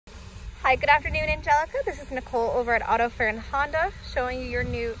Hi, good afternoon, Angelica. This is Nicole over at AutoFair Honda, showing you your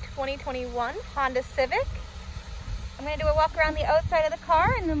new 2021 Honda Civic. I'm going to do a walk around the outside of the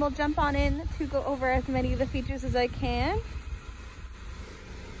car and then we'll jump on in to go over as many of the features as I can.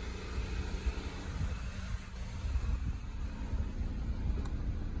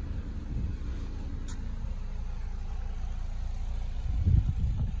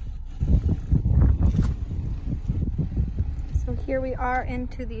 So here we are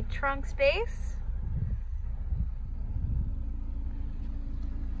into the trunk space.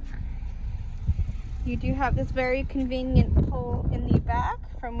 You do have this very convenient pull in the back.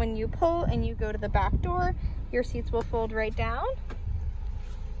 From when you pull and you go to the back door, your seats will fold right down.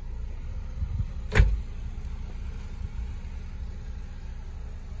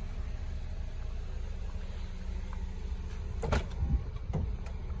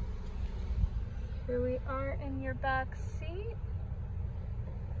 Here we are in your back seat.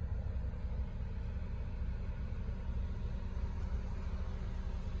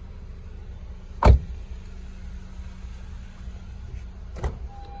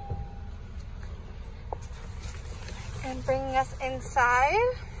 And bringing us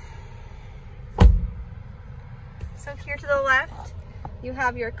inside. So here to the left, you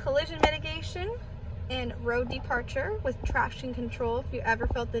have your collision mitigation and road departure with traction control if you ever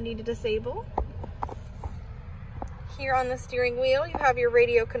felt the need to disable. Here on the steering wheel, you have your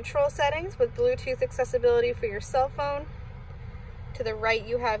radio control settings with Bluetooth accessibility for your cell phone. To the right,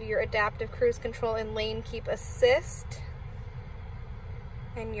 you have your adaptive cruise control and lane keep assist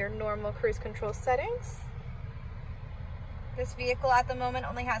and your normal cruise control settings. This vehicle at the moment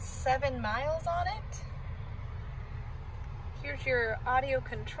only has 7 miles on it. Here's your audio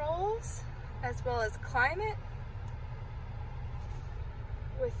controls as well as climate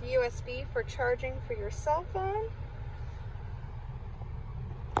with USB for charging for your cell phone.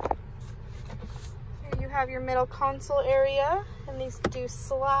 Here you have your middle console area, and these do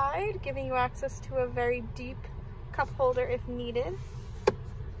slide, giving you access to a very deep cup holder if needed.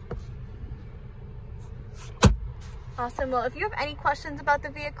 Awesome. Well, if you have any questions about the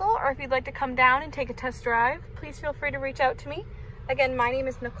vehicle or if you'd like to come down and take a test drive, please feel free to reach out to me. Again, my name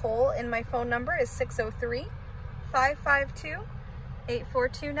is Nicole and my phone number is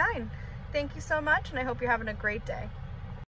 603-552-8429. Thank you so much, and I hope you're having a great day.